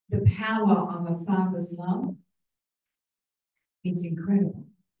The power of a father's love is incredible.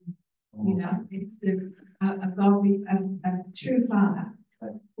 You know, it's a godly, a true father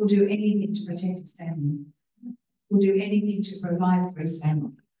will do anything to protect his family, will do anything to provide for his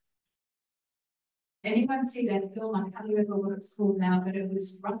family. Anyone see that film? I can't remember what it's called now, but it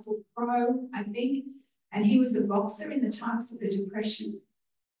was Russell Crowe, I think, and he was a boxer in the times of the Depression.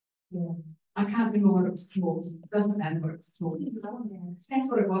 Yeah. I can't remember what it was called. It doesn't matter what it's called. Cinderella Man.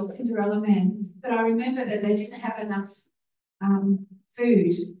 That's what it was, Cinderella Man. But I remember that they didn't have enough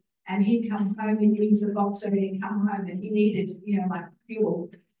food, and he'd come home, and he was a boxer, and he'd come home and he needed, like fuel.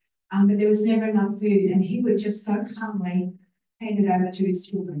 But there was never enough food, and he would just so calmly hand it over to his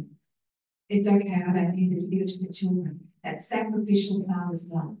children. It's okay, I don't need to give it to the children. That sacrificial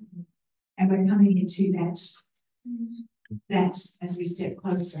father's love. And we're coming into that as we step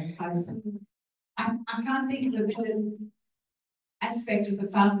closer and closer. I can't think of a better aspect of the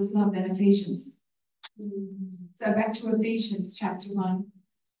father's love than Ephesians. So back to Ephesians chapter 1.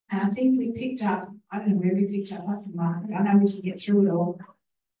 And I think we picked up, I don't know where we picked up, I know we can get through it all.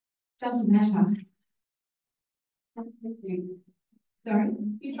 Doesn't matter. Sorry?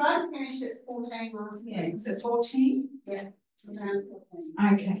 You tried to finish at 14, right? Yeah. Is it 14? Yeah.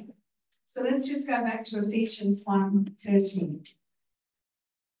 Okay. So let's just go back to Ephesians 1:13.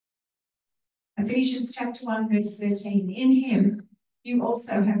 Ephesians chapter 1, verse 13. In him you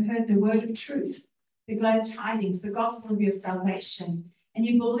also have heard the word of truth, the glad tidings, the gospel of your salvation, and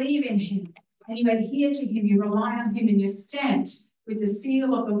you believe in him, and you adhere to him, you rely on him, and you're stamped with the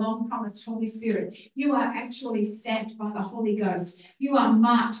seal of the long-promised Holy Spirit. You are actually stamped by the Holy Ghost. You are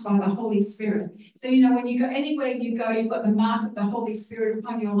marked by the Holy Spirit. So, when you go, anywhere you go, you've got the mark of the Holy Spirit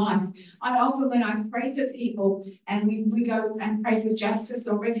upon your life. I often, when I pray for people, and we go and pray for justice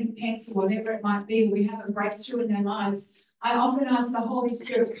or recompense or whatever it might be, we have a breakthrough in their lives, I often ask the Holy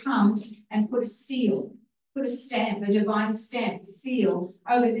Spirit, come and put a seal, put a stamp, a divine stamp, seal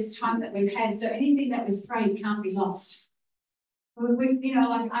over this time that we've had. So anything that was prayed can't be lost.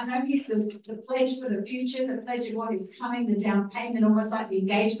 I know he's the pledge for the future, the pledge of what is coming, the down payment, almost like the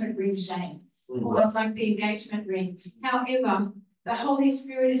engagement ring, Shane, almost like the engagement ring. However, the Holy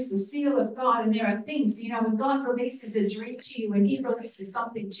Spirit is the seal of God, and there are things, when God releases a dream to you, when he releases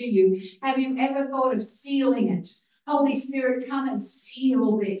something to you, have you ever thought of sealing it? Holy Spirit, come and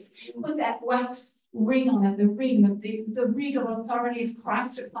seal this. Put that wax ring on it, the regal authority of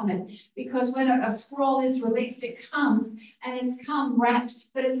Christ upon it. Because when a scroll is released, it comes, and it's come wrapped,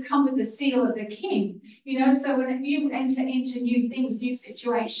 but it's come with the seal of the King. So when you enter into new things, new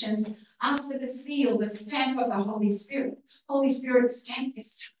situations, ask for the seal, the stamp of the Holy Spirit. Holy Spirit, stamp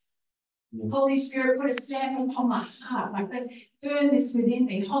this. Holy Spirit, put a stamp upon my heart, burn this within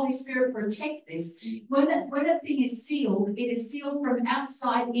me. Holy Spirit, protect this. When a thing is sealed, it is sealed from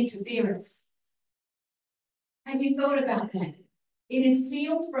outside interference. Have you thought about that? It is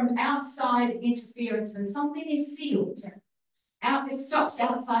sealed from outside interference. When something is sealed, it stops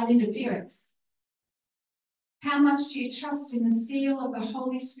outside interference. How much do you trust in the seal of the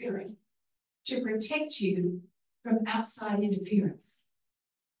Holy Spirit to protect you from outside interference?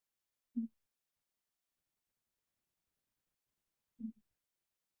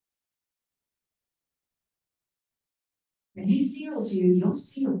 When he seals you, you're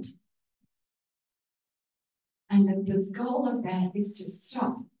sealed. And the goal of that is to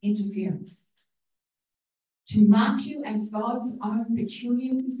stop interference, to mark you as God's own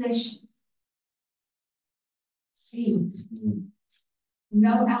peculiar possession, sealed,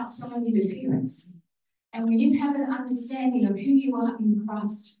 no outside interference. And when you have an understanding of who you are in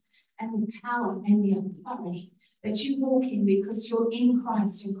Christ and the power and the authority that you walk in because you're in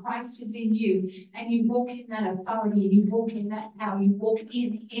Christ and Christ is in you, and you walk in that authority and you walk in that power, you walk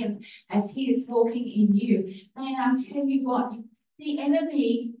in him as he is walking in you. Man, I'm telling you what, the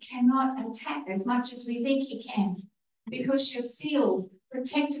enemy cannot attack as much as we think he can, because you're sealed,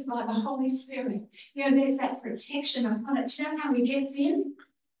 protected by the Holy Spirit. There's that protection upon it. Do you know how he gets in?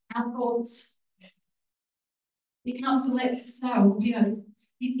 Our thoughts. He comes and lets us know,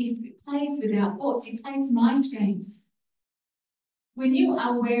 He plays with our thoughts. He plays mind games. When you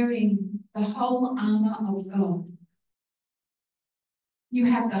are wearing the whole armor of God, you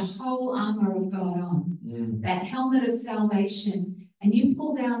have the whole armor of God on, that helmet of salvation, and you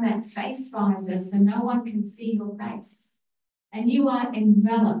pull down that face visor so no one can see your face. And you are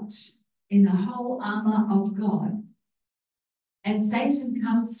enveloped in the whole armor of God. And Satan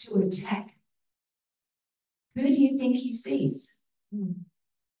comes to attack. Who do you think he sees?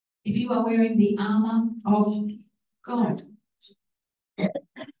 If you are wearing the armor of God,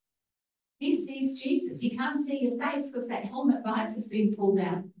 he sees Jesus. He can't see your face because that helmet visor has been pulled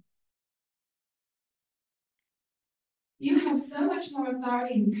down. You have so much more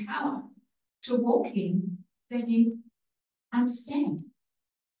authority and power to walk in than you understand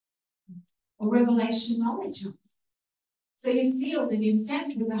or revelation knowledge of. So you're sealed and you're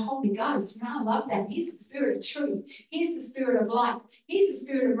stamped with the Holy Ghost. And I love that. He's the Spirit of truth. He's the Spirit of life. He's the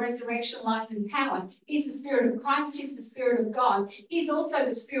Spirit of resurrection, life, and power. He's the Spirit of Christ. He's the Spirit of God. He's also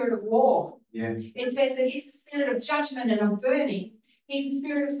the Spirit of war. Yeah. It says that he's the Spirit of judgment and of burning. He's the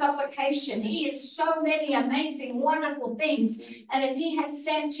Spirit of supplication. He is so many amazing, wonderful things. And if he has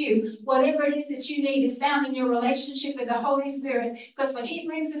stamped you, whatever it is that you need is found in your relationship with the Holy Spirit. Because when he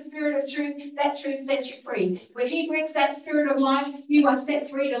brings the Spirit of truth, that truth sets you free. When he brings that Spirit of life, you are set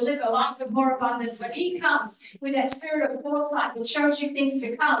free to live a life of more abundance. When he comes with that Spirit of foresight that shows you things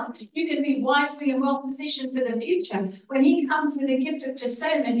to come, you can be wisely and well positioned for the future. When he comes with a gift of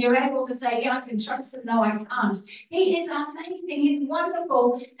discernment, you're able to say, yeah, I can trust him. No, I can't. He is amazing. He's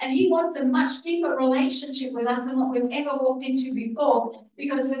wonderful, and he wants a much deeper relationship with us than what we've ever walked into before.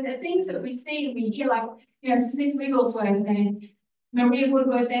 Because with the things that we see and we hear, like Smith Wigglesworth and Maria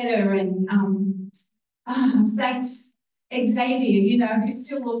Woodworth-Eder and Saint Xavier, who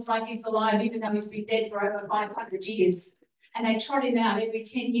still looks like he's alive, even though he's been dead for over 500 years. And they trot him out every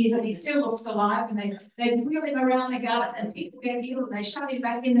 10 years and he still looks alive, and they wheel him around the garden and people get healed and they shove him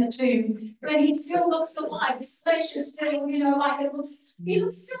back in the tomb. But he still looks alive. His flesh is still, he looks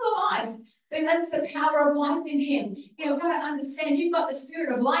still alive. But that's the power of life in him. You've got to understand, you've got the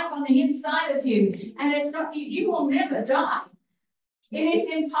Spirit of life on the inside of you, and it's not you will never die. It is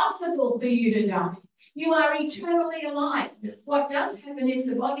impossible for you to die. You are eternally alive. What does happen is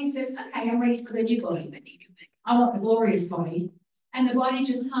the body says, okay, I'm ready for the new body. I want the glorious body. And the body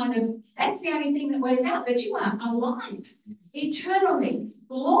just that's the only thing that wears out. But you are alive, eternally,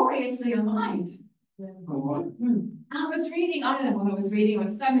 gloriously alive. I was reading, I don't know what I was reading.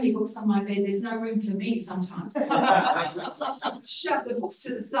 There's so many books on my bed, there's no room for me sometimes. Shove the books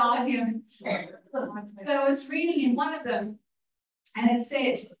to the side, But I was reading in one of them, and it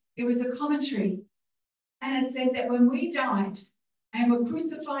said, it was a commentary, and it said that when we died and were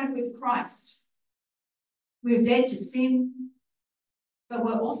crucified with Christ, we're dead to sin, but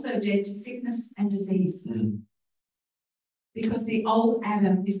we're also dead to sickness and disease. Because the old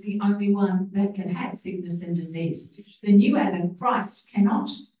Adam is the only one that can have sickness and disease. The new Adam, Christ, cannot.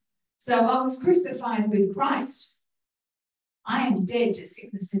 So if I was crucified with Christ, I am dead to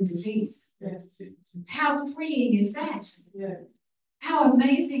sickness and disease. How freeing is that? How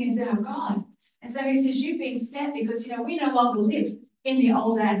amazing is our God? And so he says, you've been stamped because, we no longer live in the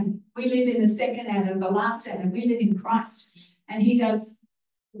old Adam. We live in the second Adam, the last Adam. We live in Christ. And he is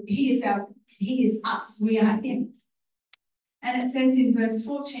us. We are him. And it says in verse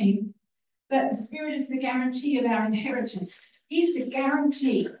 14 that the Spirit is the guarantee of our inheritance. He's the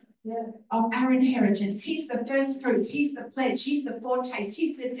guarantee of our inheritance. He's the first fruits. He's the pledge. He's the foretaste.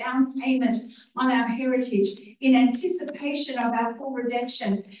 He's the down payment on our heritage in anticipation of our full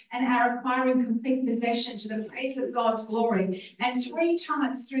redemption and our acquiring complete possession to the praise of God's glory. And 3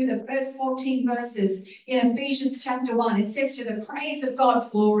 times through the first 14 verses in Ephesians chapter 1, it says to the praise of God's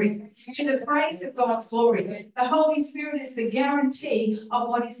glory. To the praise of God's glory. The Holy Spirit is the guarantee of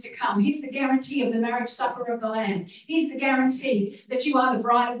what is to come. He's the guarantee of the marriage supper of the Lamb. He's the guarantee that you are the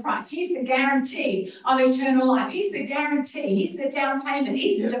bride of Christ. He's the guarantee of eternal life. He's the guarantee. He's the down payment.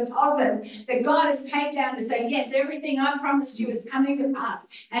 He's the deposit that God has paid down to say, yes, everything I promised you is coming to pass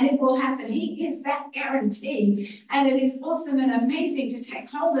and it will happen. He is that guarantee. And it is awesome and amazing to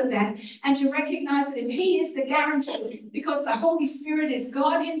take hold of that and to recognize that if he is the guarantee, because the Holy Spirit is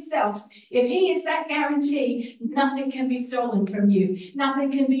God himself, if he is that guarantee, nothing can be stolen from you.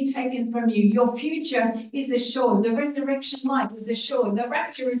 Nothing can be taken from you. Your future is assured. The resurrection life is assured. The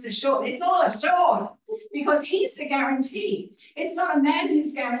rapture is assured. It's all assured because he's the guarantee. It's not a man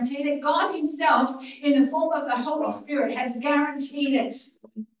who's guaranteed it. God himself, in the form of the Holy Spirit, has guaranteed it.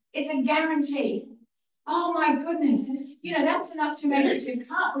 It's a guarantee. Oh my goodness. That's enough to make you do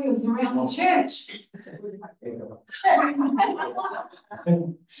cartwheels around the church.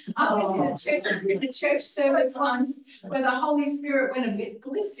 I was in a church service once where the Holy Spirit went a bit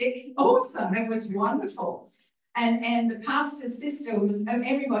ballistic. Awesome. It was wonderful. And the pastor's sister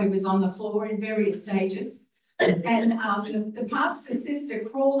everybody was on the floor in various stages. And the pastor's sister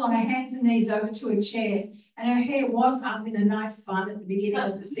crawled on her hands and knees over to a chair, and her hair was up in a nice bun at the beginning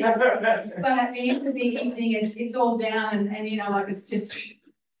of the season. But at the end of the evening, it's all down and it's just,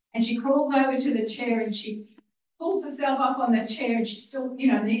 and she crawls over to the chair and she pulls herself up on that chair and she's still,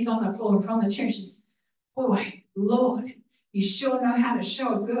 knees on the floor from the chair. She says, boy, Lord, you sure know how to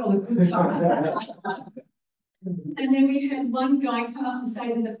show a girl a good time. And then we had one guy come up and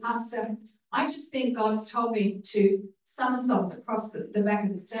say to the pastor, I just think God's told me to somersault across the back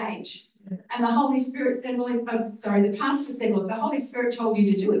of the stage. And the Holy Spirit said, the pastor said, well, if the Holy Spirit told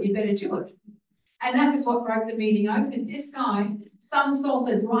you to do it, you better do it. And that was what broke the meeting open. This guy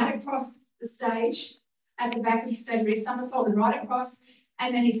somersaulted right across the stage, at the back of the stage, he somersaulted right across,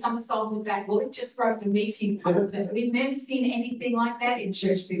 and then he somersaulted back. Well, it just broke the meeting open. We've never seen anything like that in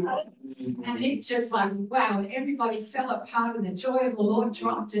church before. And it just like, wow, and everybody fell apart and the joy of the Lord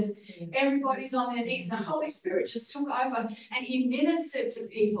dropped and everybody's on their knees. The Holy Spirit just took over and he ministered to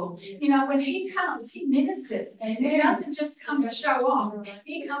people. You know, when he comes, he ministers. He doesn't just come to show off.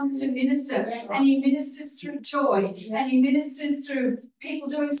 He comes to minister, and he ministers through joy, and he ministers through people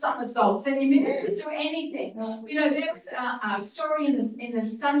doing somersaults, and he ministers through anything. You know, there was a story in the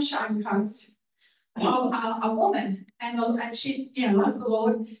Sunshine Coast of a woman, and she, you know, loves the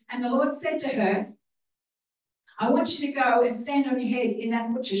Lord, and the Lord said to her, I want you to go and stand on your head in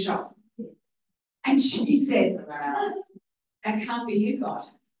that butcher shop. And she said, that can't be you, God.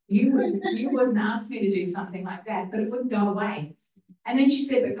 You wouldn't ask me to do something like that, but it wouldn't go away. And then she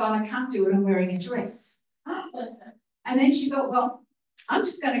said, but God, I can't do it, I'm wearing a dress. And then she thought, well, I'm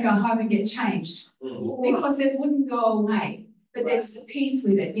just going to go home and get changed, because it wouldn't go away. But there was a peace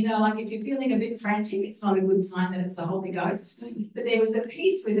with it. You know, like if you're feeling a bit frantic, it's not a good sign that it's the Holy Ghost. But there was a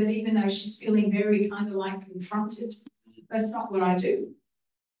peace with it, even though she's feeling very kind of like confronted. That's not what I do.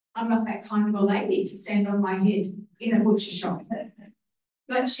 I'm not that kind of a lady to stand on my head in a butcher shop.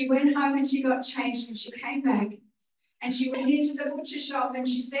 But she went home and she got changed, and she came back and she went into the butcher shop and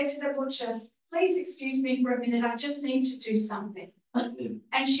she said to the butcher, please excuse me for a minute, I just need to do something.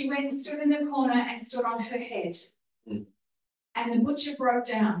 And she went and stood in the corner and stood on her head. And the butcher broke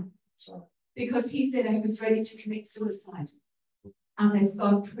down because he said he was ready to commit suicide unless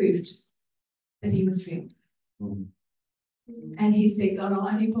God proved that he was real. And he said, God, I'll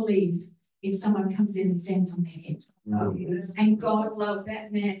only believe if someone comes in and stands on their head. And God loved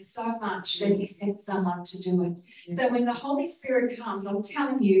that man so much that he sent someone to do it. So when the Holy Spirit comes, I'm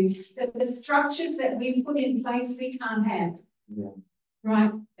telling you that the structures that we put in place, we can't have.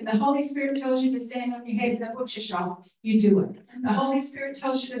 Right? And the Holy Spirit tells you to stand on your head in the butcher shop, you do it. The Holy Spirit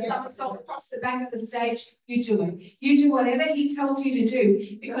tells you to somersault across the back of the stage, you do it. You do whatever he tells you to do,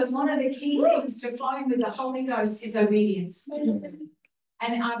 because one of the key things to flowing with the Holy Ghost is obedience.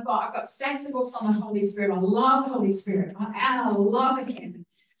 And I've got stacks of books on the Holy Spirit. I love Holy Spirit. I love him.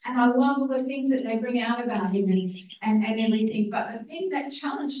 And I love all the things that they bring out about him and everything. But the thing that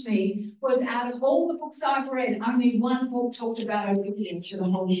challenged me was, out of all the books I've read, only one book talked about obedience to the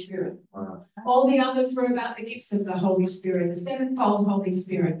Holy Spirit. All the others were about the gifts of the Holy Spirit, the sevenfold Holy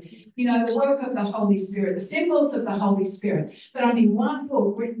Spirit, you know, the work of the Holy Spirit, the symbols of the Holy Spirit. But only one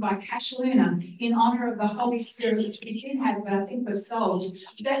book written by Cash Luna in honor of the Holy Spirit, which we did have, but I think we've sold.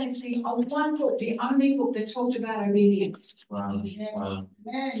 That is the one book, the only book that talked about obedience. Wow. Amen.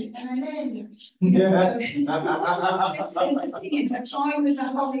 So, it's flowing with the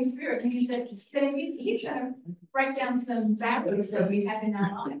Holy Spirit. And he said that he's going to break down some barriers that we have in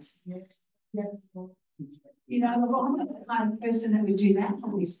our lives. Yes. You know, I'm not the kind of person that would do that,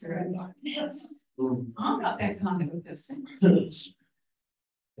 Holy Spirit. Yes. I'm not that kind of a person.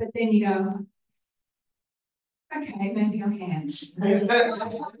 But then you go, okay, maybe I am.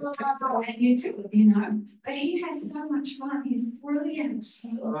 And you do, you know. But he has so much fun. He's brilliant.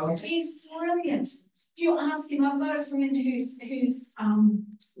 He's brilliant. If you ask him, I've got a friend who's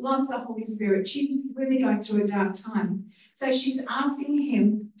loves the Holy Spirit. She's really going through a dark time. So she's asking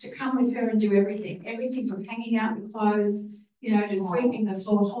him to come with her and do everything from hanging out the clothes, you know, to sweeping the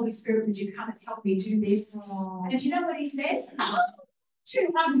floor. Holy Spirit, would you come and help me do this? And you know what he says?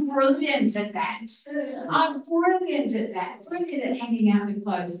 I'm brilliant at that. I'm brilliant at that. Brilliant at hanging out with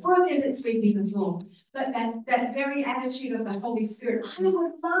clothes. Brilliant at sweeping the floor. But that very attitude of the Holy Spirit, I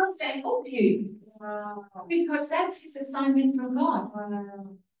would love to help you. Because that's his assignment from God.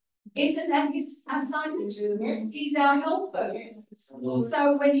 Isn't that his assignment? He's our helper.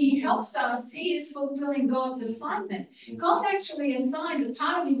 So when he helps us, he is fulfilling God's assignment. God actually assigned a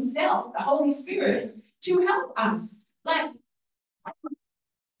part of himself, the Holy Spirit, to help us. Like,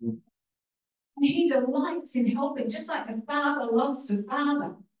 and he delights in helping, just like the Father loves to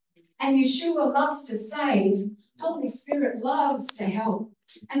father. And Yeshua loves to save. Holy Spirit loves to help.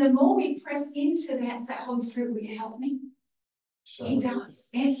 And the more we press into that, say, Holy Spirit, will you help me? He does.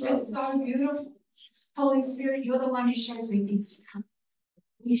 It's just so beautiful. Holy Spirit, you're the one who shows me things to come.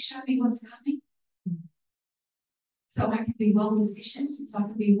 Will you show me what's coming? So I can be well positioned, so I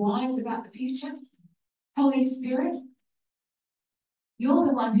can be wise about the future. Holy Spirit, you're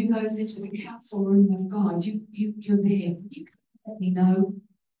the one who goes into the council room of God. You're there. You can let me know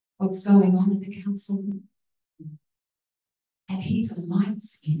what's going on in the council room. And he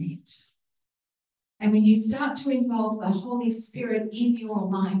delights in it. And when you start to involve the Holy Spirit in your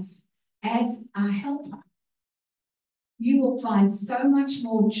life as a helper, you will find so much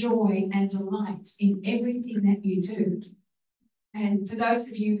more joy and delight in everything that you do. And for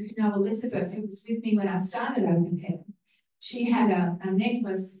those of you who know Elizabeth, who was with me when I started Open Heaven, she had a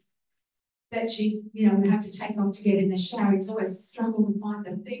necklace that she, would have to take off to get in the shower. It's always a struggle to find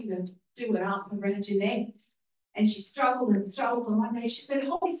the thing to do it up around your neck. And she struggled, and one day she said,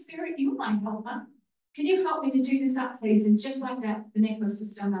 Holy Spirit, you're my helper. Can you help me to do this up, please? And just like that, the necklace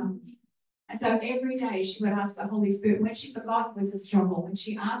was done up. And so every day she would ask the Holy Spirit. When she forgot, it was a struggle. When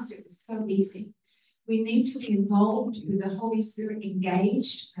she asked, it was so easy. We need to be involved with the Holy Spirit,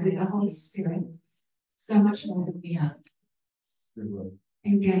 engaged with the Holy Spirit, so much more than we are.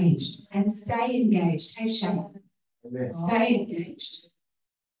 Engaged. And stay engaged. Hey, Shane. Stay engaged.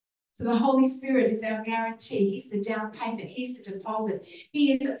 So the Holy Spirit is our guarantee. He's the down payment. He's the deposit.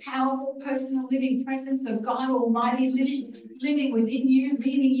 He is a powerful, personal, living presence of God Almighty living within you,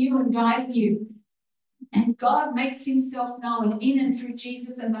 leading you and guiding you. And God makes himself known in and through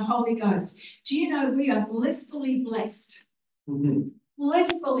Jesus and the Holy Ghost. Do you know we are blissfully blessed? Mm-hmm.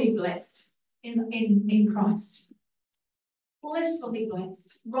 Blissfully blessed in Christ. Blissfully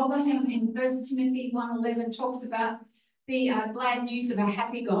blessed. Robert in 1 Timothy 1:11 talks about the glad news of a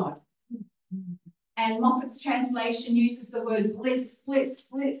happy God. And Moffat's translation uses the word bliss, bliss,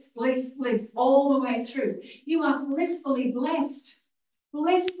 bliss, bliss, bliss all the way through. You are blissfully blessed.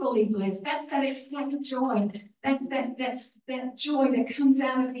 Blissfully blessed. That's that ecstatic joy. That's that joy that comes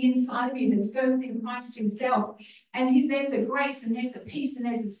out of the inside of you that's birthed in Christ himself. And there's a grace and there's a peace and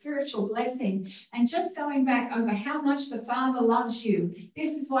there's a spiritual blessing. And just going back over how much the Father loves you,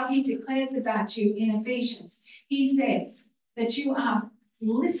 this is what he declares about you in Ephesians. He says that you are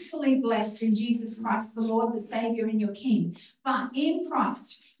blissfully blessed in Jesus Christ, the Lord, the Savior, and your King. But in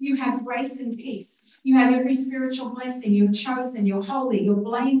Christ, you have grace and peace. You have every spiritual blessing. You're chosen, you're holy, you're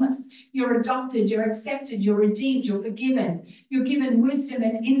blameless, you're adopted, you're accepted, you're redeemed, you're forgiven. You're given wisdom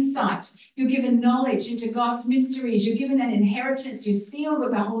and insight. You're given knowledge into God's mysteries. You're given an inheritance. You're sealed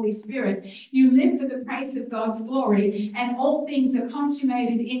with the Holy Spirit. You live for the praise of God's glory, and all things are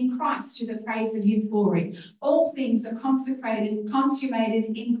consummated in Christ to the praise of his glory. All things are consummated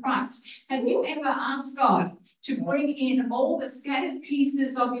in Christ. Have you ever asked God to bring in all the scattered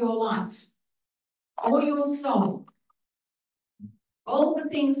pieces of your life, all your soul, all the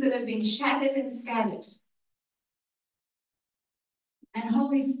things that have been shattered and scattered? And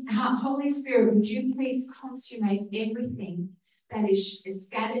Holy Spirit, would you please consummate everything that is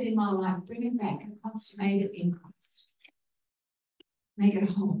scattered in my life? Bring it back and consummate it in Christ. Make it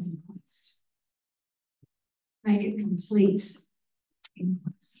whole in Christ. Make it complete in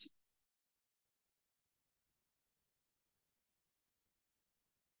Christ.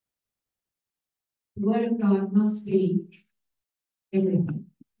 The Word of God must be everything.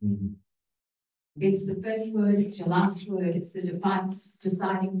 Mm-hmm. It's the first word, it's your last word, it's the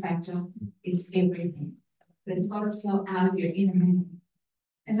deciding factor, it's everything. But it's got to flow out of your inner man.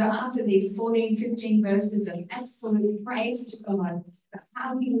 And so after these 14, 15 verses of absolute praise to God for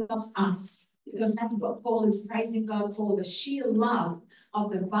how he loves us, because that's what Paul is praising God for, the sheer love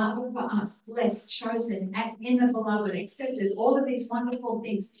of the Father for us, blessed, chosen, in the beloved, accepted, all of these wonderful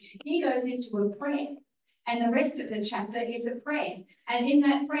things. He goes into a prayer. And the rest of the chapter is a prayer. And in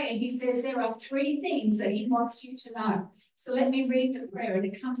that prayer, he says there are 3 things that he wants you to know. So let me read the prayer. And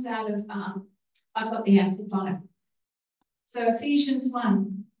it comes out of, I've got the Amplified. So Ephesians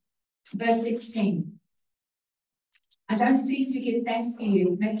 1, verse 16. I don't cease to give thanks for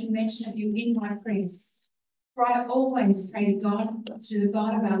you, making mention of you in my prayers. For I always pray to the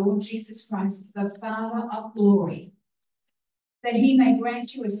God of our Lord Jesus Christ, the Father of glory, that he may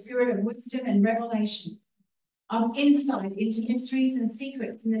grant you a spirit of wisdom and revelation, of insight into mysteries and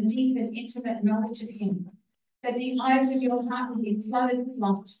secrets and a deep and intimate knowledge of him, that the eyes of your heart will be flooded with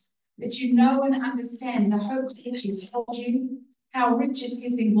light, that you know and understand the hope which is called you, how rich is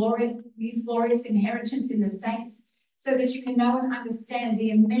his glorious inheritance in the saints, so that you can know and understand the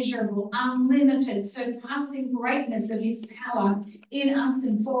immeasurable, unlimited, surpassing greatness of his power in us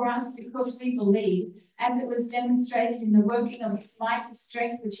and for us, because we believe, as it was demonstrated in the working of his mighty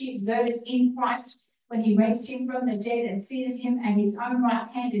strength, which he exerted in Christ when he raised him from the dead and seated him at his own right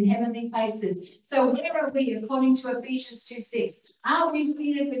hand in heavenly places. So where are we, according to Ephesians 2:6? Are we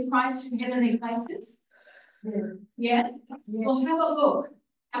seated with Christ in heavenly places? Yeah? Well, have a look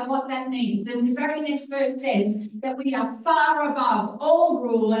at what that means. And the very next verse says that we are far above all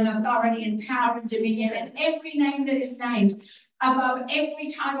rule and authority and power and dominion and every name that is named, above every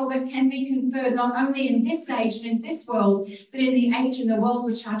title that can be conferred, not only in this age and in this world, but in the age and the world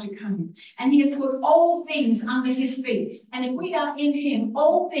which are to come. And he has put all things under his feet. And if we are in him,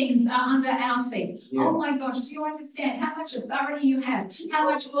 all things are under our feet. Yeah. Oh my gosh, do you understand how much authority you have, how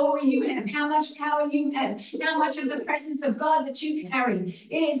much glory you have, how much power you have, how much of the presence of God that you carry?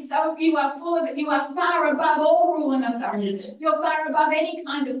 It is so, you are full of it. You are far above all rule and authority. You're far above any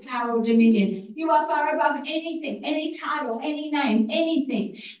kind of power or dominion. You are far above anything, any title, any name,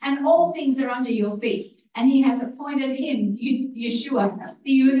 anything. And all things are under your feet. And he has appointed him, Yeshua,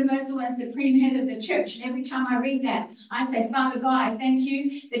 the universal and supreme head of the church. And every time I read that, I say, Father God, I thank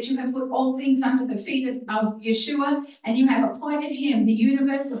you that you have put all things under the feet of Yeshua, and you have appointed him, the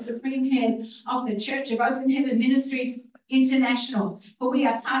universal supreme head of the Church of Open Heaven Ministries International, for we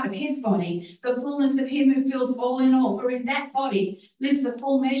are part of his body, the fullness of him who fills all in all. For in that body lives the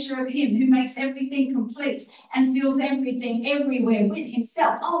full measure of him who makes everything complete and fills everything everywhere with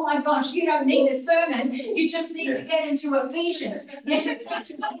himself. Oh my gosh, you don't need a sermon. You just need to get into Ephesians. You just need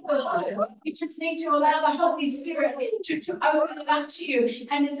to make the Bible. You just need to allow the Holy Spirit to open it up to you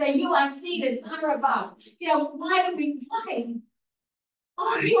and to say, you are seated far above. You know, why do we play?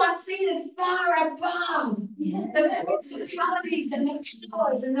 Oh, you are seated far above the principalities and the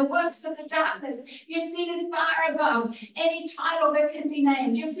powers and the works of the darkness. You're seated far above any title that can be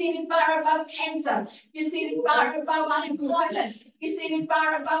named. You're seated far above cancer. You're seated far above unemployment. You're seated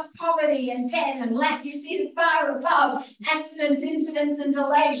far above poverty and debt and lack. You're seated far above accidents, incidents, and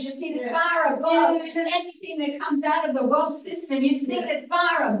delays. You're seated far above anything that comes out of the world system. You're seated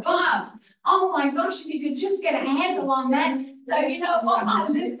far above. Oh my gosh, if you could just get a handle on that. So you know what? I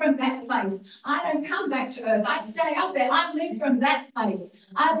live from that place. I don't come back to earth. I stay up there. I live from that place.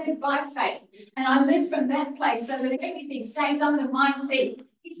 I live by faith. And I live from that place so that everything stays under my feet.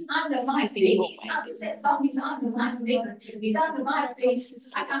 He's under my feet. He's under that song. He's under my feet. He's under my feet.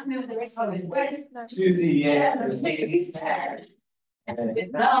 I can't remember the rest of it. To the end, he's bad.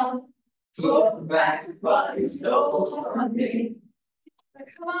 And now, look back, but he's so on me.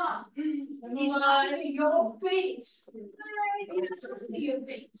 Come on. He's under your feet. He's under your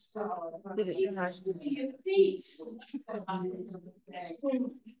feet. He's under your feet.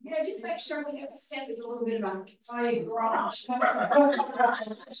 You know, just make sure when you step is a little bit of a fire garage.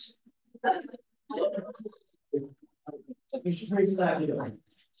 You should freestyle it.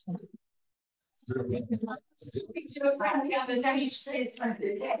 Speak to a friend the other day, she said,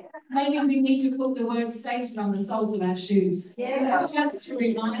 maybe we need to put the word Satan on the soles of our shoes. Yeah. Just to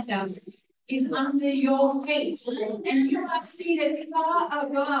remind us, he's under your feet. And you are seated far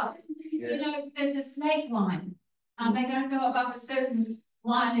above. Yeah. You know, the snake line. They don't go above a certain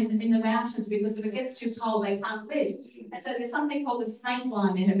line in the mountains because if it gets too cold, they can't live. And so there's something called the snake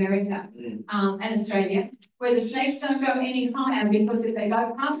line in America and Australia, where the snakes don't go any higher because if they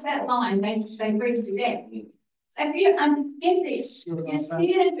go past that line, they freeze to death. So if you get this, you're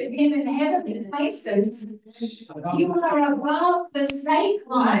seated with him in heavenly places. You are above the snake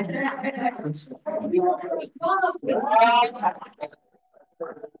line. You are above it.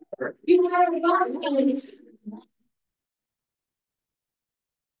 You are above it.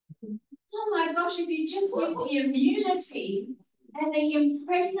 Oh my gosh, if you just knew the immunity and the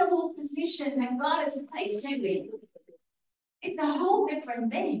impregnable position that God has placed you in, it's a whole different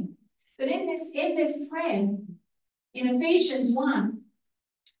thing. But in this prayer, in Ephesians 1,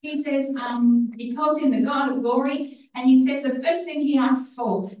 he says, he calls him the God of glory, and he says the first thing he asks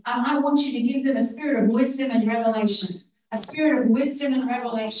for, I want you to give them a spirit of wisdom and revelation. A spirit of wisdom and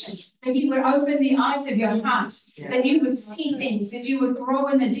revelation, that you would open the eyes of your heart, that you would see things, that you would grow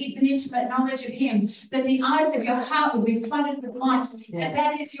in the deep and intimate knowledge of him, that the eyes of your heart would be flooded with light, and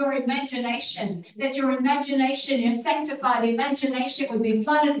that is your imagination, that your imagination, your sanctified imagination would be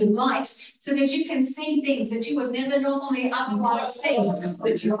flooded with light, so that you can see things that you would never normally otherwise see,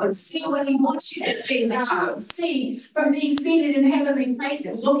 that you would see what he wants you to see, that you would see from being seated in heavenly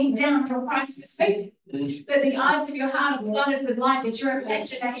places, looking down from Christ's perspective. That the eyes of your heart are flooded with light, that your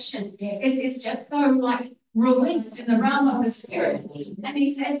imagination is just so like released in the realm of the spirit. And he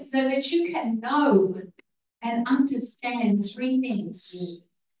says, so that you can know and understand three things.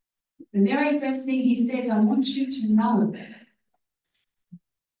 The very first thing he says, I want you to know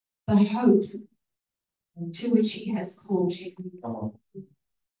the hope to which he has called you.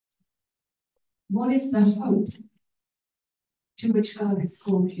 What is the hope to which God has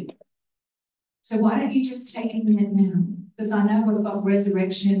called you? So why don't you just take a minute now? Because I know we've got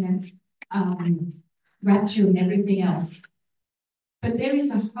resurrection and rapture and everything else. But there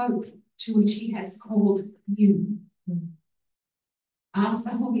is a hope to which he has called you. Ask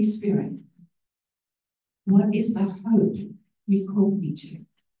the Holy Spirit, what is the hope you've called me to?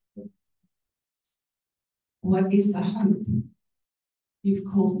 What is the hope you've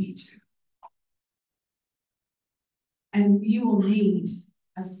called me to? And you will need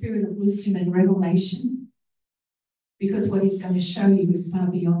a spirit of wisdom and revelation, because what he's going to show you is far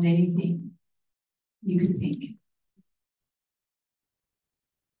beyond anything you could think.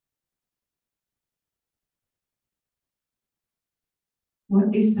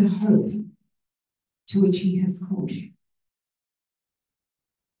 What is the hope to which he has called you?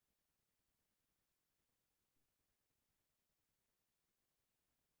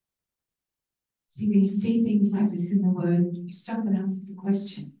 See, when you see things like this in the Word, you stop and ask the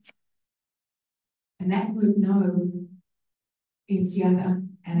question. And that word know is yada,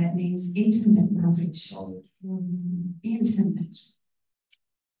 and it means intimate knowledge. Intimate.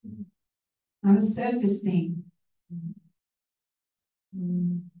 Not a surface thing.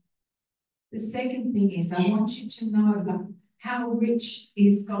 The second thing is, I want you to know that how rich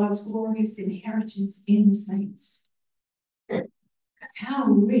is God's glorious inheritance in the saints. How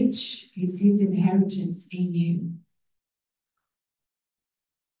rich is his inheritance in you?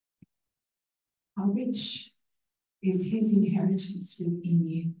 How rich is his inheritance within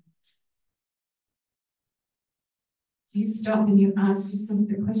you? So you stop and you ask yourself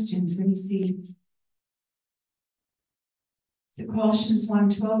the questions when you see. So Colossians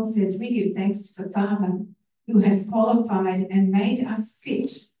 1:12 says, we give thanks to the Father who has qualified and made us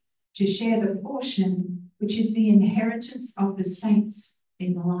fit to share the portion which is the inheritance of the saints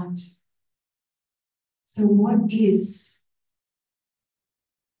in the light. So what is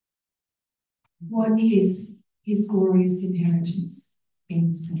his glorious inheritance in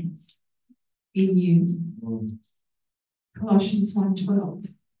the saints, in you? Colossians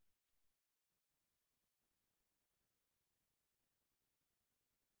 1:12.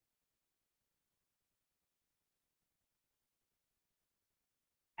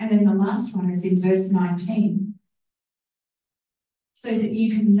 And then the last one is in verse 19. So that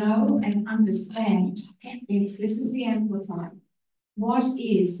you can know and understand, get this is the Amplified. What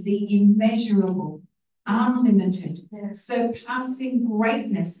is the immeasurable, unlimited, surpassing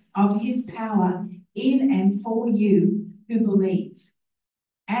greatness of his power in and for you who believe,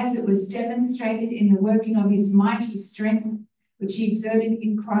 as it was demonstrated in the working of his mighty strength, which he exerted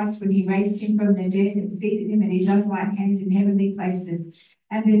in Christ when he raised him from the dead and seated him at his own right hand in heavenly places.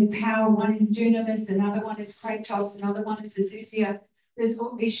 And there's power. One is dunamis, another one is kratos, another one is exousia.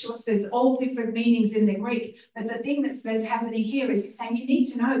 There's all different meanings in the Greek. But the thing that's happening here is he's saying you need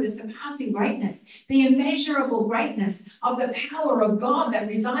to know the surpassing greatness, the immeasurable greatness of the power of God that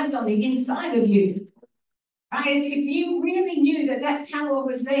resides on the inside of you. Right? If you really knew that that power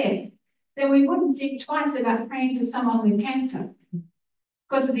was there, then we wouldn't think twice about praying for someone with cancer.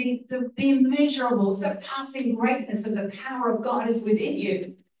 Because of the immeasurable, surpassing greatness of the power of God is within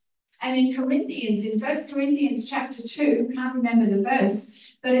you. And in Corinthians, in 1 Corinthians chapter 2, can't remember the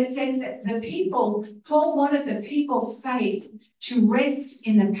verse, but it says that Paul wanted the people's faith to rest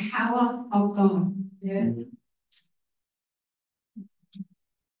in the power of God. Yeah.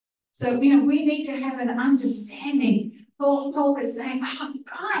 So, we need to have an understanding. Paul is saying,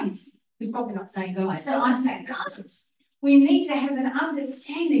 guys, he's probably not saying guys, but I'm saying guys. We need to have an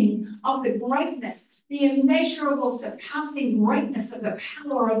understanding of the greatness, the immeasurable, surpassing greatness of the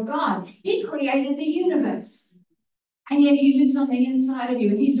power of God. He created the universe. And yet he lives on the inside of you,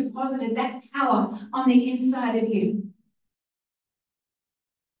 and he's deposited that power on the inside of you.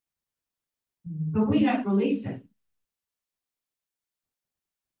 But we don't release it.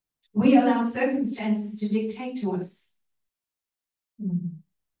 We allow circumstances to dictate to us.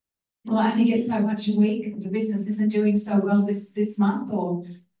 Well, I only get so much a week. The business isn't doing so well this month, or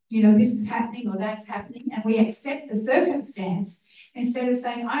this is happening or that's happening, and we accept the circumstance instead of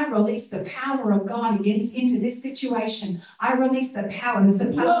saying, I release the power of God into this situation. I release the power, the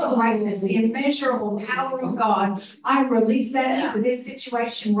surpassing greatness, the immeasurable power of God. I release that into this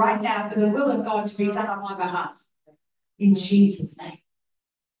situation right now for the will of God to be done on my behalf. In Jesus' name.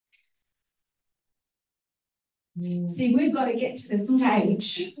 See, we've got to get to the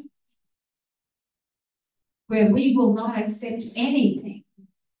stage where we will not accept anything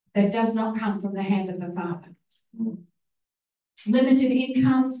that does not come from the hand of the Father. Limited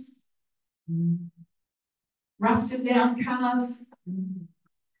incomes, rusted down cars,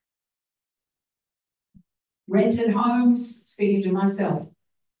 rented homes, speaking to myself.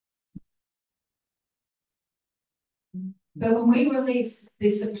 But when we release the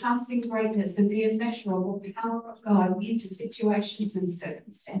surpassing greatness of the immeasurable power of God into situations and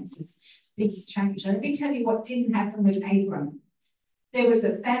circumstances, things change. Let me tell you what didn't happen with Abram. there was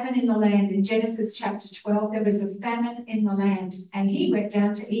a famine in the land. In Genesis chapter 12, there was a famine in the land, and he went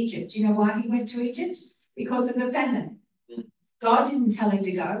down to Egypt. Do you know why he went to Egypt? Because of the famine. God didn't tell him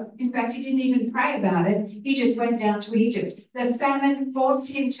to go. In fact, he didn't even pray about it. He just went down to Egypt. The famine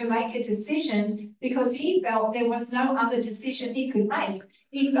forced him to make a decision because he felt there was no other decision he could make.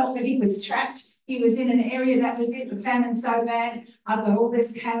 He felt that he was trapped. He was in an area that was in the famine so bad. I've got all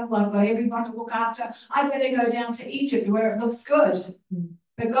this cattle. I've got everyone to look after. I better go down to Egypt where it looks good.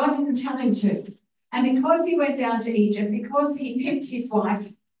 But God didn't tell him to. And because he went down to Egypt, because he pimped his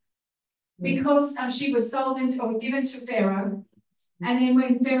wife, because she was sold into or given to Pharaoh, and then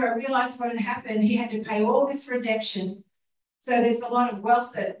when Pharaoh realized what had happened, he had to pay all this redemption. So there's a lot of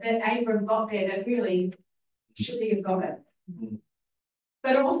wealth that Abram got there that really should he have got it.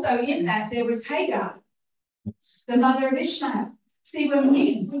 But also in that, there was Hagar, the mother of Ishmael. See, when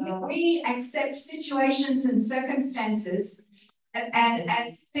we accept situations and circumstances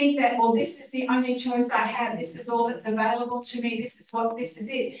and think that, well, this is the only choice I have, this is all that's available to me, this is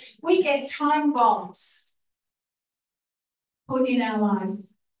it, we get time bombs put in our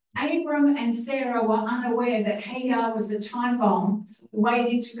lives. Abram and Sarah were unaware that Hagar was a time bomb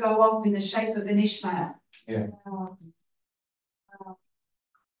waiting to go off in the shape of an Ishmael. Yeah.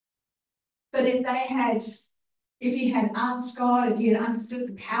 But if he had asked God, if he had understood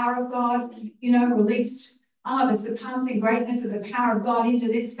the power of God, released the surpassing greatness of the power of God into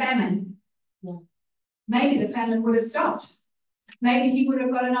this famine, maybe the famine would have stopped. Maybe he would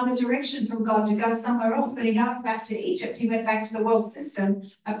have got another direction from God to go somewhere else, but he went back to Egypt. He went back to the world system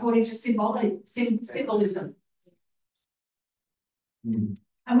according to symbolism. And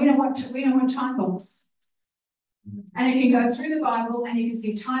we don't want time bombs. And you can go through the Bible and you can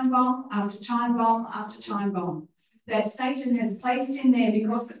see time bomb after time bomb after time bomb that Satan has placed in there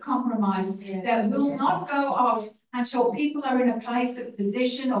because of compromise that will not go off until people are in a place of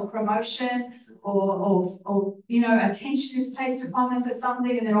position or promotion or attention is placed upon them for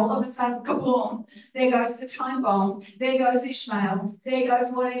something, and then all of a sudden, kaboom, there goes the time bomb, there goes Ishmael, there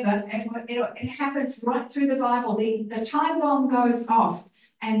goes whatever, and it happens right through the Bible. The time bomb goes off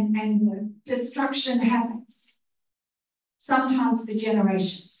and destruction happens, sometimes for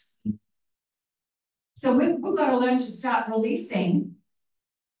generations. So we've got to learn to start releasing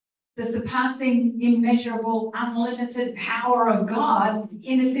the surpassing, immeasurable, unlimited power of God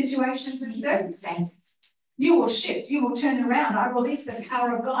into situations and circumstances. You will shift, you will turn around. I release the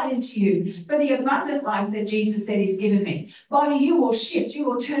power of God into you for the abundant life that Jesus said he's given me. Body, you will shift, you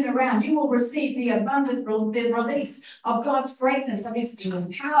will turn around, you will receive the abundant release of God's greatness, of his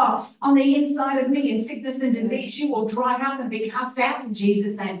power on the inside of me. In sickness and disease, you will dry up and be cast out in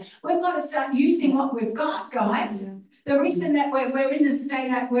Jesus' name. We've got to start using what we've got, guys. The reason that we're in the state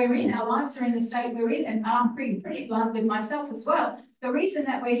that we're in, our lives are in the state we're in, and I'm pretty blunt with myself as well. The reason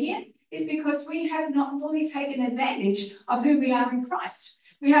that we're here is because we have not fully taken advantage of who we are in Christ.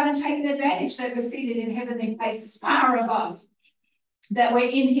 We haven't taken advantage that we're seated in heavenly places far above, that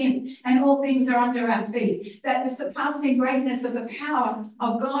we're in him and all things are under our feet, that the surpassing greatness of the power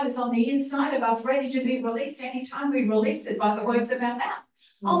of God is on the inside of us, ready to be released anytime we release it by the words of our mouth.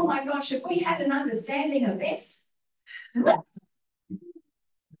 Oh my gosh, if we had an understanding of this,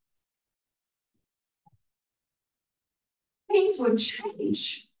 things would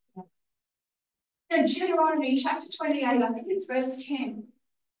change. In Deuteronomy chapter 28, I think it's verse 10,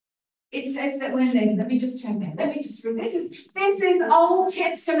 it says that when they, let me just turn there, this is Old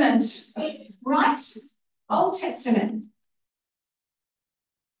Testament, right? Old Testament.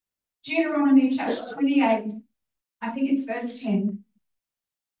 Deuteronomy chapter 28, I think it's verse 10.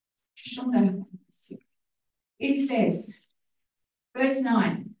 It says, verse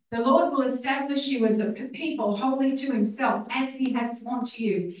 9, the Lord will establish you as a people holy to himself, as he has sworn to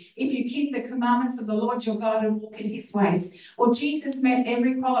you, if you keep the commandments of the Lord your God and walk in his ways. Well, Jesus met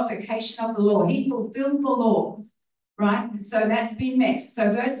every qualification of the law. He fulfilled the law, right? So that's been met.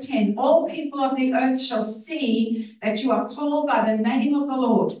 So verse 10, all people of the earth shall see that you are called by the name of the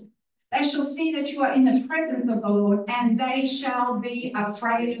Lord. They shall see that you are in the presence of the Lord, and they shall be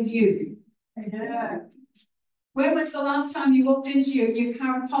afraid of you. Yeah. When was the last time you walked into your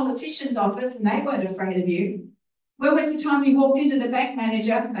current politician's office and they weren't afraid of you? When was the time you walked into the bank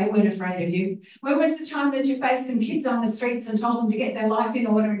manager? They weren't afraid of you. When was the time that you faced some kids on the streets and told them to get their life in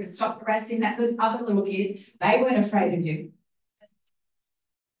order and to stop harassing that other little kid? They weren't afraid of you.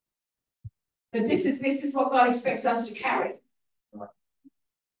 But this is what God expects us to carry.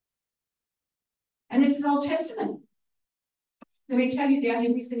 And this is Old Testament. Let me tell you, the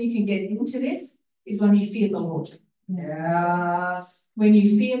only reason you can get into this is when you fear the Lord. Yes. When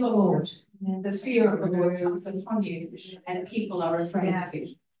you fear the Lord. The fear of the Lord comes upon you, and people are afraid of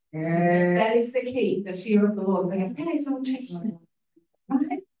you. That is the key, the fear of the Lord. That is Old Testament.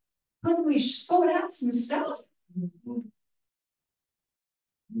 Right? When we sort out some stuff,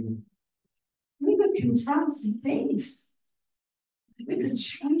 we could confront some things. We could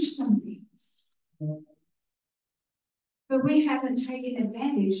change some things. But we haven't taken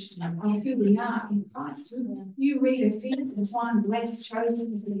advantage of who we are in Christ. You read Ephesians 1, blessed,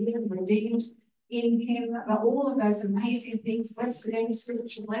 chosen, forgiven, redeemed in him, all of those amazing things, blessed with every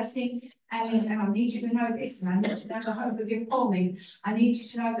spiritual blessing. And I need you to know this, and I need you to know the hope of your calling. I need you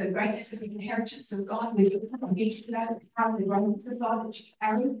to know the greatness of the inheritance of God with you. I need you to know the greatness of God that you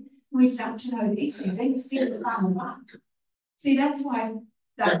carry. When we start to know these things, then you see the final mark. See, that's why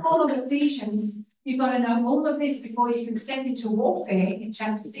the whole of Ephesians, you've got to know all of this before you can step into warfare in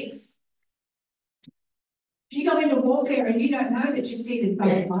chapter 6. If you go into warfare and you don't know that you're seated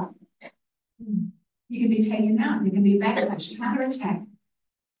by God, you can be taken out. There can be backlash, counterattack.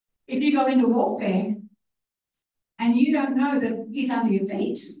 If you go into warfare and you don't know that he's under your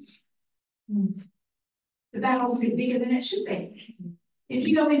feet, the battle's a bit bigger than it should be. If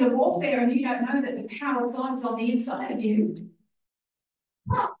you go into warfare and you don't know that the power of God is on the inside of you,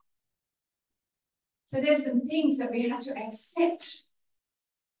 so there's some things that we have to accept.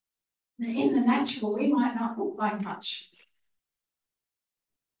 In the natural, we might not look like much.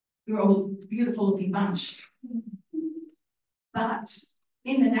 You're all a beautiful looking bunch. But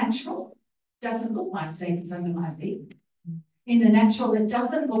in the natural, it doesn't look like Satan's under my feet. In the natural, it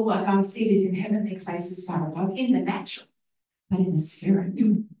doesn't look like I'm seated in heavenly places far above. In the natural, but in the spirit.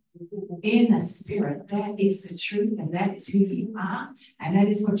 In the spirit, that is the truth, and that is who you are, and that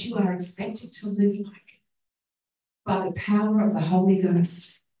is what you are expected to live like. By the power of the Holy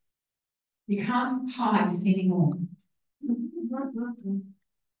Ghost. You can't hide anymore.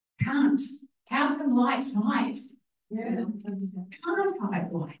 Can't. How can light hide? Yeah. Can't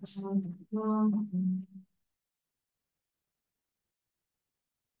hide light.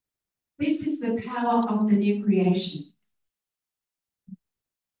 This is the power of the new creation.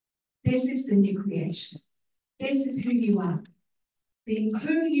 This is the new creation. This is who you are.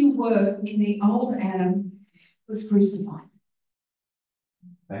 Who you were in the old Adam was crucified.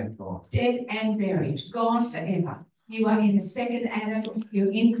 Thank God. Dead and buried, gone forever. You are in the second Adam.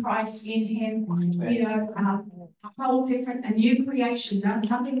 You're in Christ, in him. You know, a whole different, a new creation.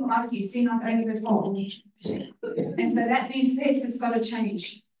 Nothing like you've seen on earth before. And so that means this has got to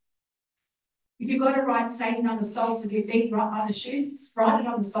change. If you've got to write Satan on the soles of your feet, write on the shoes, write it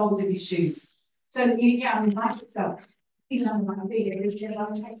on the soles of your shoes. So that you remind yourself, he's under my feet. Every step I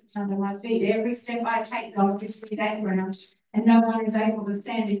take is under my feet. Every step I take, God gives me that ground. And no one is able to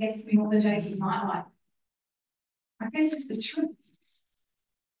stand against me all the days of my life. But this is the truth.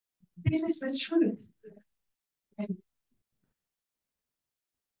 This is the truth.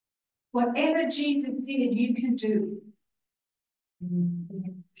 Whatever Jesus did, you can do.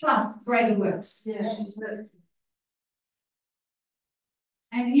 Plus greater works. Yes.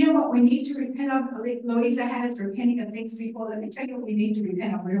 And you know what we need to repent of? Louisa had us repenting of things before. Let me tell you what we need to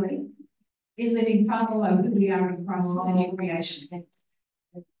repent of, really. Is living far below who we are in Christ as a new creation.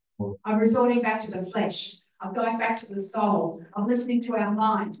 I'm resorting back to the flesh. I'm going back to the soul. I'm listening to our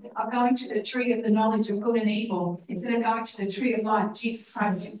mind. I'm going to the tree of the knowledge of good and evil instead of going to the tree of life, Jesus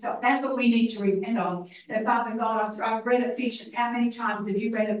Christ himself. That's what we need to repent of. That Father God, I've read Ephesians. How many times have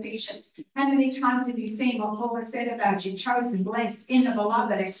you read Ephesians? How many times have you seen what Paul has said about you? Chosen, blessed, in the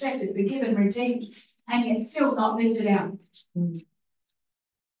beloved, accepted, forgiven, redeemed, and yet still not lifted out.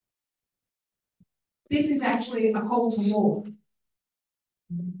 This is actually a call to war.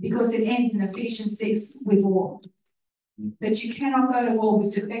 Because it ends in Ephesians 6 with war. But you cannot go to war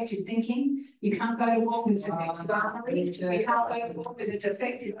with defective thinking. You can't go to war with defective armory. You can't go to war with a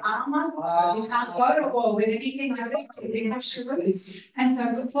defective armor. You can't go to war with anything defective because you lose. And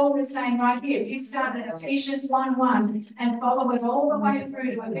so Paul is saying right here, if you start in Ephesians 1:1 and follow it all the way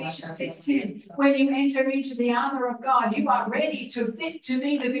through to Ephesians 6:10, when you enter into the armor of God, you are ready to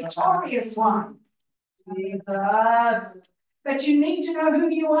be the victorious one. But you need to know who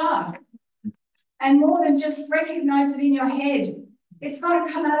you are. And more than just recognize it in your head. It's got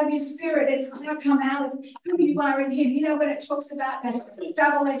to come out of your spirit. It's got to come out of who you are in him. You know, when it talks about that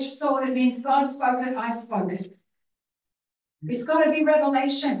double-edged sword, it means God spoke it, I spoke it. It's got to be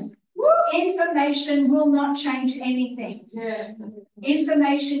revelation. Information will not change anything.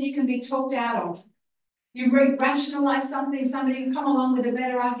 Information you can be talked out of. You rationalize something, somebody will come along with a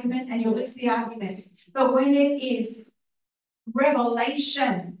better argument and you'll lose the argument. But when it is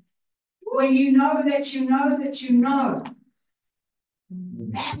revelation, when you know that you know that you know,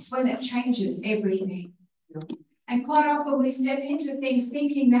 That's when it changes everything. And quite often we step into things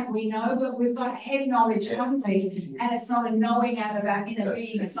thinking that we know, but we've got head knowledge only, and it's not a knowing out of our inner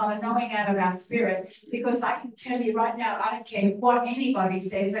being, it's not a knowing out of our spirit, because I can tell you right now, I don't care what anybody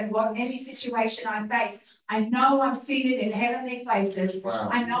says and what any situation I face, I know I'm seated in heavenly places. Wow.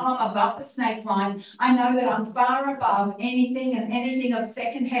 I know I'm above the snake line. I know that I'm far above anything and anything of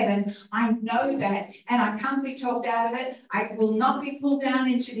second heaven. I know that, and I can't be talked out of it. I will not be pulled down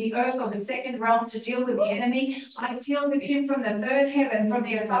into the earth or the second realm to deal with the enemy. I deal with him from the third heaven, from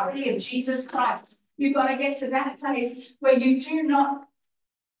the authority of Jesus Christ. You've got to get to that place where you do not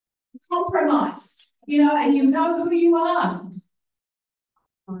compromise, and you know who you are.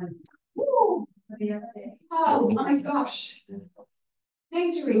 Woo. Oh my gosh.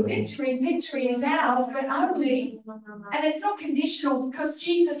 Victory is ours, but only, and it's not conditional because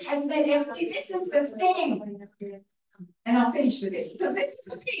Jesus has met everything. This is the thing. And I'll finish with this because this is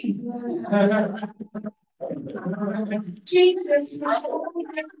the thing. Jesus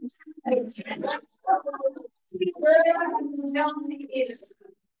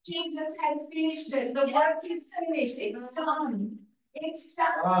has finished it. The work is finished. It's done. It's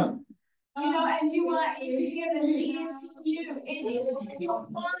done. And you are in him and he is you. It is your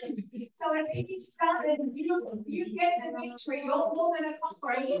one. So if he started, you get the victory. You're more than a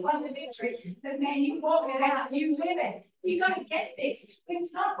conqueror. You won the victory. The man, you walk it out. You live it. You got to get this.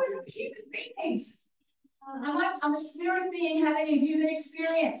 It's not with human beings. I'm a spirit being having a human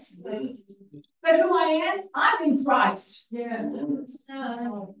experience. But who I am, I'm in Christ. Yeah.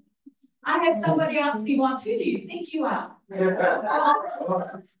 I had somebody ask me once, who do you think you are? Do you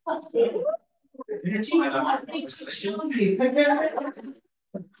want me to tell you?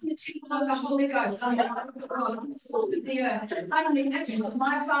 The temple of the Holy Ghost. I'm the salt of the earth. I'm the apple of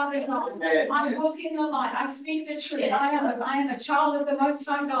my Father's eye. I walk in the light. I speak the truth. I am a child of the Most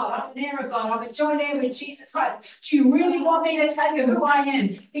High God. I'm an heir of God. I'm a joint heir with Jesus Christ. Do you really want me to tell you who I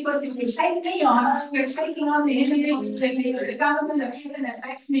am? Because if you take me on, you're taking on the enemy, the government of heaven that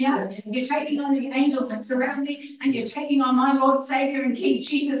backs me up. You're taking on the angels that surround me, and you're taking on my Lord, Savior, and King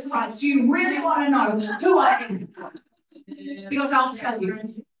Jesus Christ. Do you really want to know who I am? Because I'll tell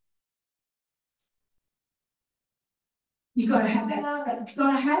you. You got to have that. You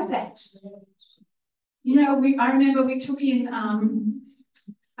got to have that. I remember we took in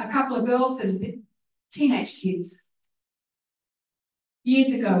a couple of girls and teenage kids.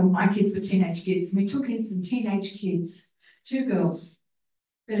 Years ago, my kids were teenage kids. We took in some teenage kids, 2 girls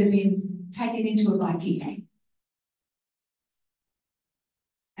that had been taken into a bikie gang,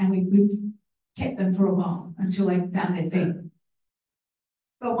 and we kept them for a while until they found their feet.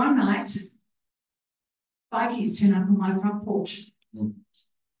 But one night, bikies turned up on my front porch.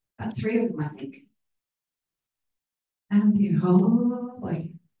 About 3 of them, I think. And I'm thinking, oh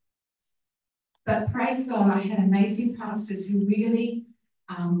boy. But praise God, I had amazing pastors who really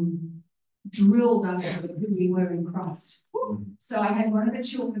drilled us with who we were in Christ. So I had one of the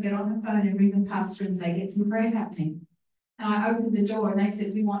children get on the phone and ring the pastor and say, get some prayer happening. And I opened the door and they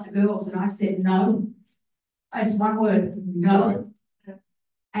said, we want the girls. And I said, no. It's one word, no.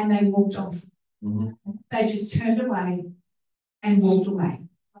 And they walked off. They just turned away and walked away.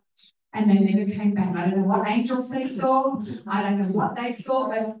 And they never came back. I don't know what angels they saw. I don't know what they saw,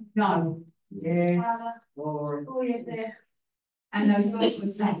 but no. Yes. Lord. And those girls were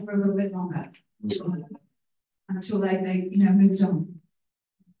safe for a little bit longer until they moved on.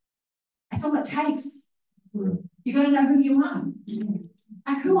 That's all it takes. You got to know who you are.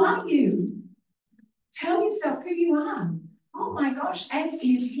 Like, who are you? Tell yourself who you are. Oh my gosh, as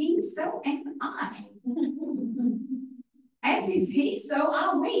is he, so am I. As is he, so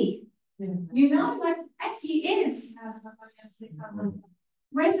are we. Like as he is.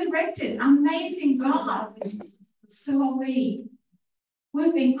 Resurrected, amazing God. So are we.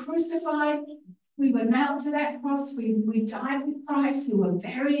 We've been crucified. We were nailed to that cross. We died with Christ. We were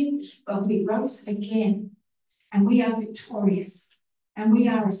buried, but we rose again. And we are victorious. And we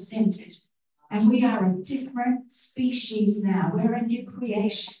are ascended. And we are a different species now. We're a new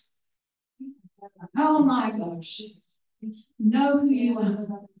creation. Oh my gosh. Know who you are.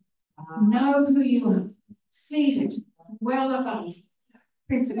 Know who you are. Seated well above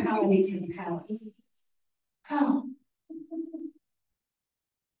principalities and powers. Oh.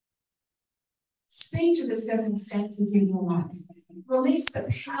 Speak to the circumstances in your life. Release the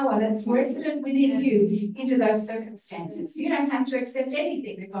power that's resident within you into those circumstances. You don't have to accept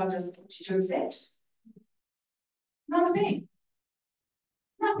anything that God doesn't want you to accept. Not a thing.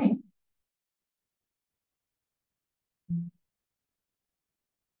 Nothing.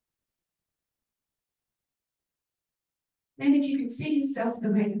 And if you could see yourself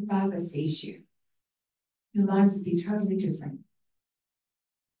the way the Father sees you, your lives would be totally different.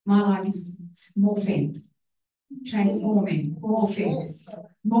 My life is morphing, transforming, morphing.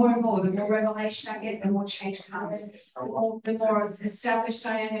 More and more, the more revelation I get, the more change comes. The more established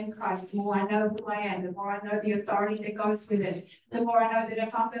I am in Christ, the more I know who I am, the more I know the authority that goes with it. The more I know that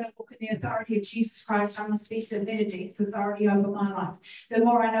if I'm going to walk in the authority of Jesus Christ, I must be submitted to his authority over my life. The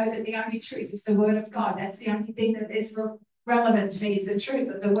more I know that the only truth is the word of God. That's the only thing that is relevant to me, is the truth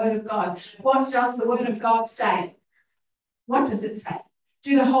of the word of God. What does the word of God say? What does it say?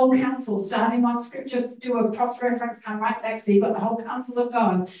 Do the whole counsel, start in one scripture, do a cross-reference, come right back, so you've got the whole counsel of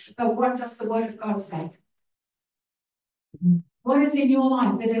God. But what does the word of God say? What is in your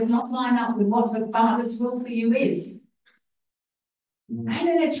life that does not line up with what the Father's will for you is? And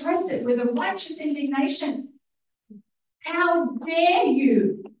then address it with a righteous indignation. How dare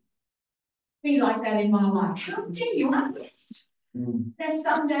you be like that in my life? How dare you? I'm blessed. There's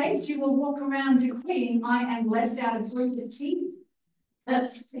some days you will walk around decreeing, I am blessed out of bruised teeth.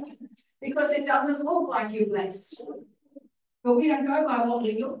 Because it doesn't look like you're blessed. But we don't go by what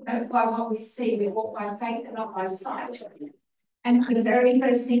we look at, by what we see. We walk by faith and not by sight. And the very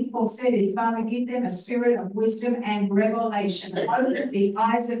first thing Paul said is, Father, give them a spirit of wisdom and revelation. Open the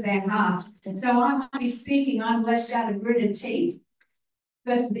eyes of their heart. So I might be speaking, I'm blessed out of gritted teeth.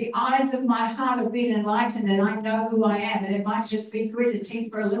 But the eyes of my heart have been enlightened and I know who I am. And it might just be gritted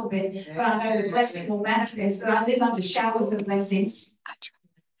teeth for a little bit, but I know the blessing will manifest, that I live under showers of blessings.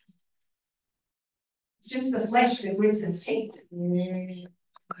 It's just the flesh that grits its teeth.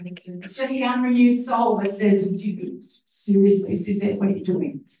 It's just the unrenewed soul that says, seriously, Suzette, what are you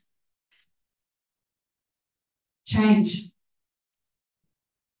doing? Change.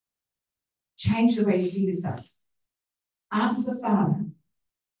 Change the way you see yourself. Ask the Father.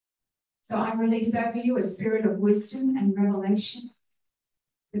 So I release over you a spirit of wisdom and revelation,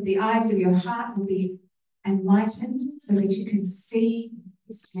 that the eyes of your heart will be enlightened so that you can see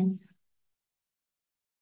his answer.